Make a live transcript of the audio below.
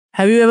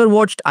Have you ever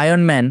watched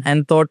Iron Man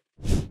and thought,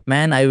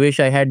 man, I wish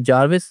I had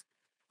Jarvis?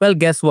 Well,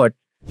 guess what?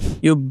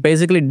 You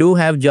basically do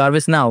have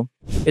Jarvis now.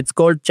 It's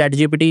called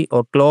ChatGPT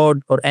or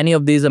Claude or any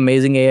of these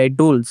amazing AI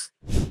tools.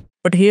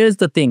 But here's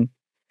the thing,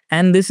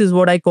 and this is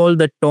what I call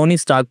the Tony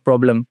Stark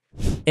problem.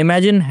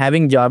 Imagine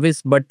having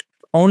Jarvis but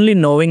only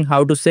knowing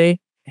how to say,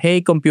 hey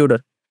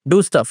computer,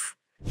 do stuff.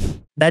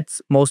 That's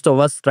most of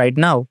us right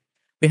now.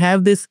 We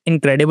have this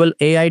incredible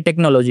AI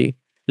technology,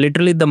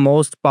 literally the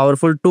most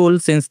powerful tool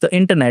since the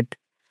internet,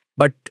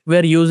 but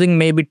we're using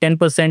maybe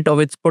 10% of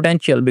its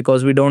potential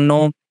because we don't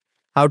know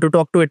how to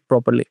talk to it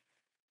properly.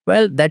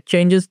 Well, that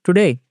changes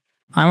today.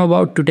 I'm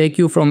about to take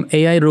you from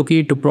AI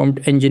rookie to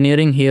prompt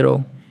engineering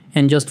hero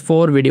in just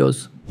 4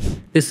 videos.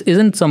 This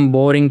isn't some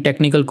boring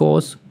technical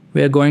course.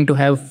 We're going to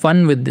have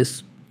fun with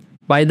this.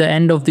 By the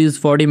end of these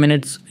 40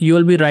 minutes, you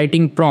will be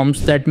writing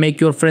prompts that make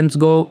your friends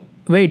go,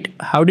 wait,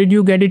 how did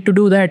you get it to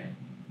do that?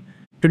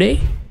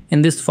 Today,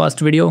 in this first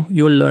video,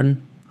 you'll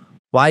learn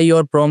why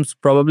your prompts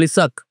probably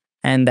suck,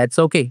 and that's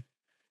okay.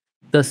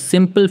 The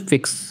simple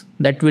fix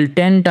that will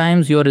 10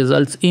 times your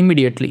results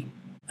immediately.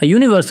 A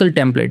universal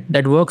template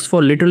that works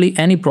for literally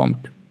any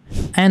prompt.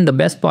 And the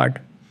best part,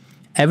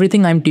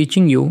 everything I'm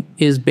teaching you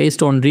is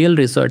based on real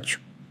research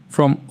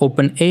from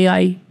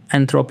OpenAI,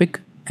 Anthropic,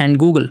 and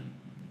Google.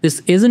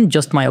 This isn't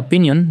just my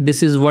opinion,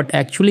 this is what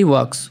actually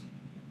works.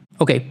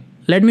 Okay,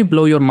 let me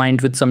blow your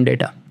mind with some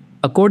data.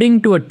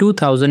 According to a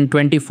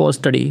 2024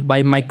 study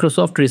by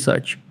Microsoft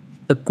Research,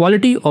 the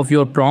quality of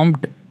your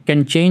prompt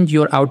can change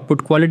your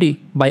output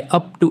quality by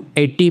up to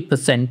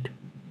 80%.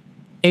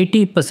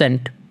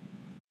 80%.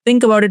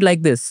 Think about it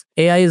like this.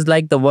 AI is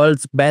like the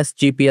world's best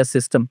GPS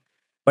system.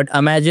 But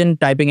imagine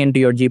typing into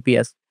your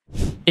GPS,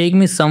 take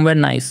me somewhere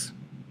nice,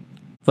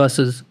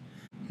 versus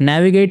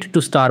navigate to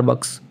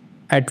Starbucks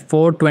at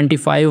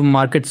 425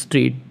 Market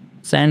Street,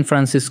 San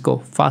Francisco,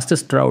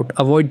 fastest route,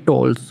 avoid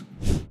tolls.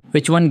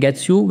 Which one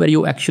gets you where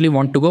you actually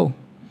want to go?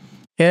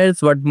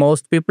 Here's what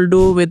most people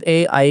do with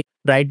AI.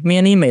 Write me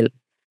an email.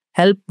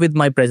 Help with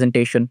my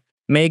presentation.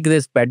 Make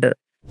this better.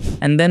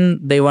 And then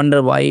they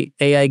wonder why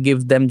AI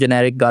gives them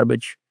generic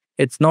garbage.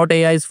 It's not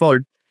AI's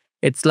fault.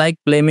 It's like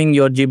blaming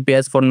your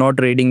GPS for not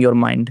reading your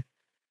mind.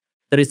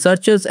 The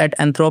researchers at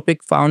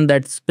Anthropic found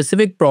that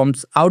specific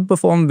prompts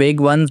outperform vague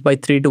ones by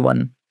 3 to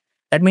 1.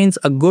 That means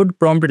a good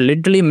prompt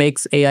literally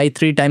makes AI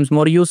 3 times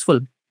more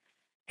useful.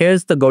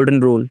 Here's the golden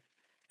rule.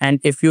 And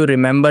if you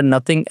remember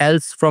nothing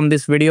else from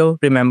this video,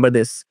 remember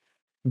this.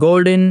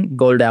 Gold in,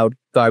 gold out.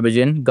 Garbage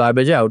in,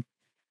 garbage out.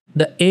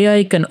 The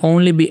AI can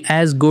only be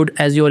as good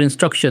as your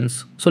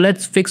instructions. So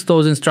let's fix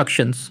those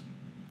instructions.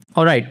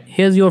 Alright,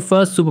 here's your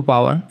first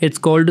superpower. It's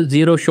called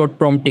zero-shot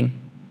prompting.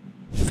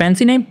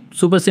 Fancy name?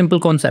 Super simple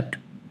concept.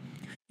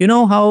 You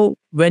know how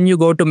when you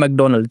go to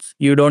McDonald's,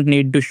 you don't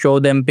need to show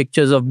them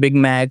pictures of Big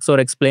Macs or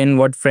explain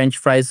what French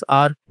fries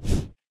are?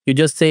 You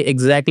just say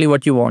exactly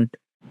what you want.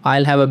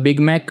 I'll have a Big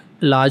Mac,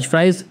 large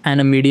fries, and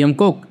a medium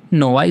Coke.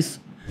 No ice.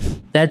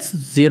 That's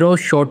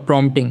zero-shot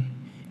prompting.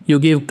 You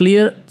give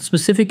clear,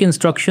 specific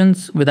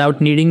instructions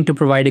without needing to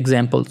provide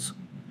examples.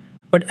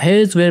 But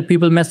here's where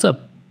people mess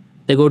up.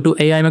 They go to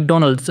AI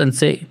McDonald's and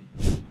say,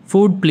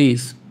 food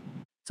please.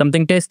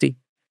 Something tasty.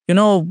 You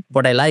know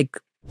what I like.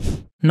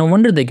 No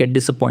wonder they get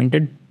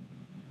disappointed.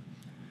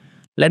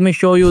 Let me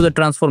show you the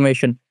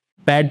transformation.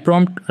 Bad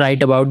prompt,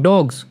 write about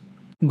dogs.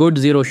 Good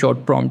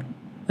zero-shot prompt.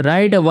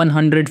 Write a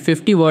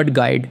 150-word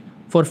guide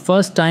for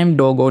first-time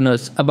dog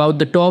owners about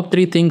the top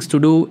 3 things to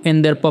do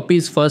in their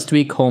puppy's first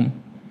week home.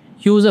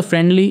 Use a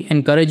friendly,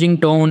 encouraging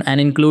tone and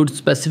include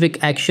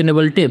specific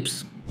actionable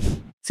tips.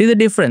 See the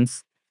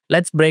difference?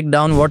 Let's break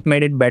down what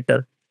made it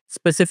better.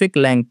 Specific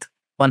length,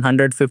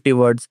 150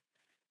 words.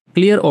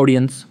 Clear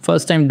audience,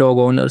 first-time dog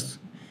owners.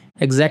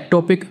 Exact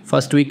topic,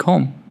 first week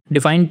home.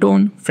 Defined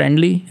tone,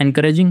 friendly,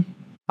 encouraging.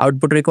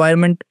 Output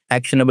requirement,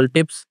 actionable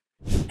tips.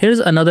 Here's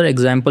another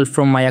example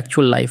from my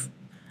actual life.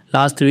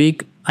 Last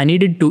week, I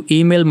needed to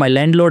email my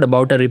landlord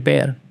about a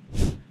repair.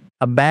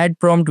 A bad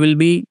prompt will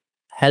be,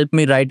 help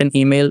me write an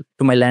email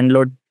to my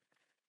landlord.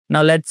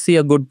 Now let's see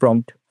a good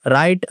prompt.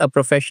 Write a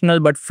professional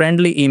but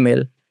friendly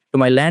email to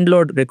my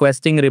landlord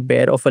requesting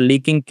repair of a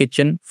leaking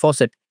kitchen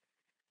faucet.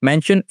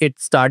 Mention it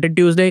started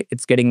Tuesday,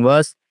 it's getting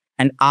worse,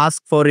 and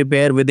ask for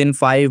repair within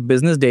 5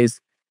 business days.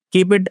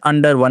 Keep it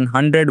under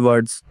 100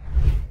 words.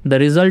 The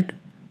result?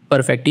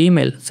 Perfect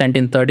email sent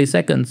in 30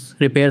 seconds.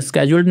 Repair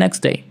scheduled next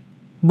day.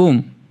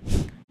 Boom.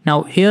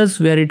 Now here's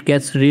where it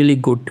gets really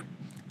good.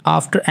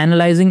 After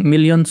analyzing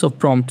millions of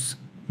prompts,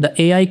 the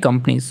AI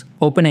companies,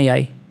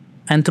 OpenAI,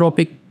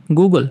 Anthropic,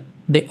 Google,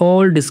 they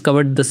all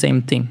discovered the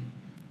same thing.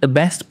 The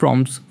best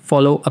prompts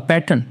follow a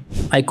pattern.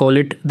 I call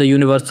it the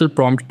universal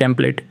prompt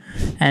template,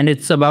 and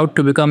it's about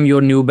to become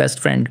your new best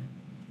friend.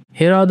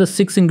 Here are the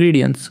 6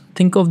 ingredients.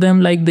 Think of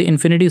them like the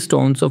infinity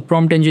stones of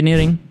prompt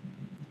engineering.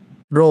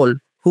 Role.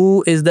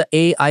 Who is the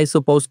AI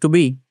supposed to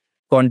be?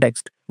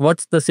 Context.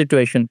 What's the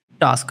situation?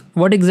 Task.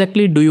 What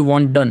exactly do you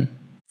want done?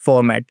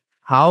 Format.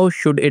 How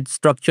should it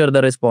structure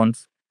the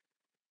response?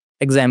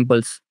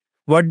 Examples.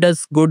 What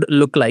does good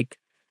look like?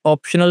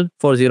 Optional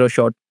for zero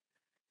shot.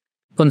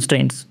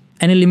 Constraints.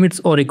 any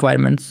limits or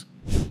requirements.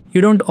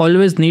 You don't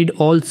always need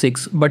all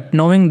 6, but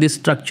knowing this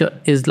structure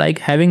is like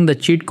having the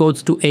cheat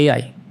codes to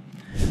AI.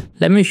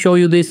 Let me show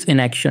you this in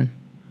action.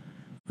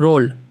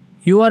 Role: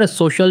 you are a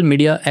social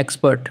media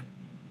expert.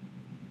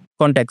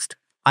 Context: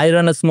 I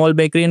run a small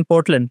bakery in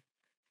Portland.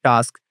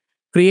 Task: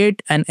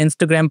 create an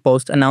Instagram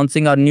post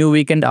announcing our new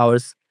weekend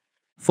hours.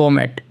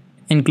 Format: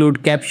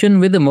 include caption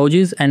with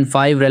emojis and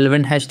 5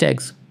 relevant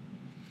hashtags.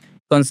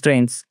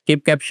 Constraints: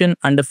 keep caption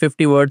under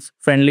 50 words,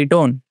 friendly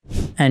tone.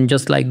 And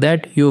just like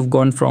that, you've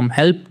gone from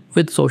help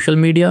with social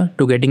media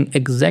to getting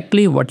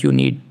exactly what you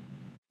need.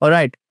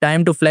 Alright,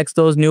 time to flex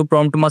those new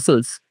prompt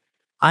muscles.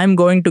 I'm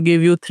going to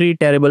give you 3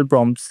 terrible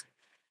prompts,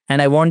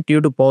 and I want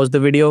you to pause the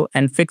video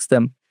and fix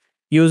them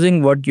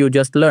using what you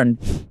just learned.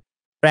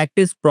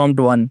 Practice prompt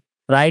 1: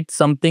 write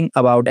something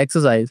about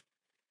exercise.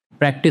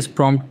 Practice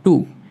prompt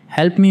 2: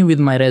 help me with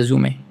my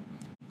resume.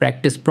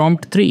 Practice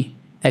prompt 3: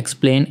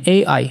 explain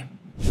AI.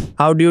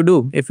 How do you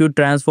do? If you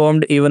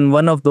transformed even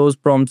one of those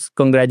prompts,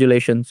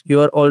 congratulations.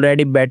 You are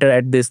already better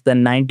at this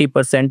than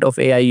 90% of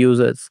AI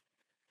users.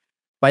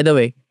 By the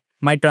way,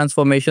 my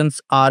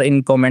transformations are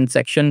in comment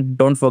section.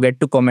 Don't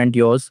forget to comment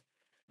yours.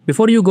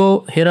 Before you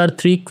go, here are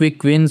 3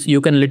 quick wins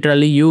you can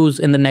literally use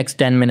in the next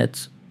 10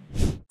 minutes.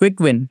 Quick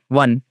win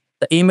 1: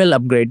 the email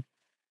upgrade.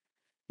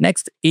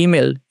 Next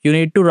email you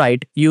need to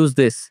write, use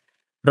this.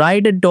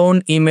 Write a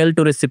tone email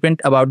to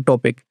recipient about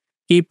topic.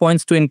 Key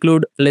points to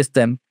include, list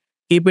them.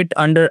 Keep it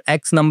under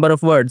X number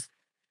of words.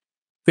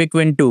 Quick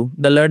win 2: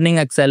 the learning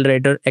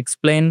accelerator.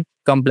 Explain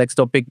complex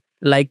topic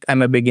like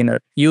I'm a beginner.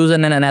 Use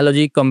an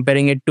analogy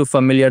comparing it to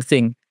familiar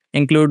thing.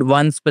 Include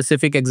one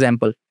specific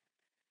example.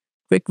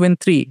 Quick win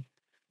 3: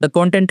 the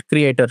content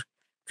creator.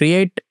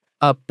 Create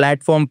a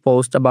platform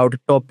post about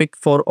a topic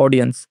for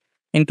audience.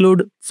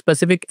 Include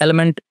specific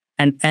element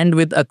and end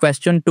with a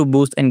question to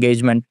boost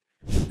engagement.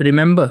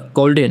 Remember,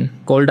 cold in,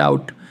 cold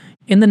out.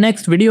 In the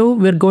next video,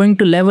 we're going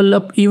to level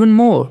up even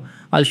more.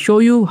 I'll show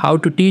you how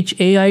to teach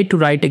AI to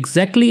write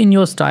exactly in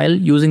your style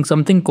using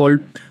something called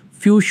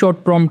few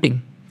shot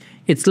prompting.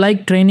 It's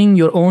like training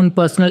your own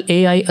personal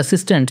AI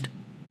assistant.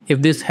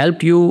 If this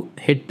helped you,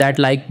 hit that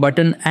like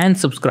button and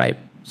subscribe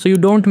so you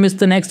don't miss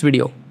the next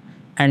video.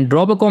 And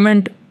drop a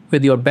comment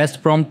with your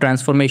best prompt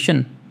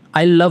transformation.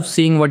 I love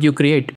seeing what you create.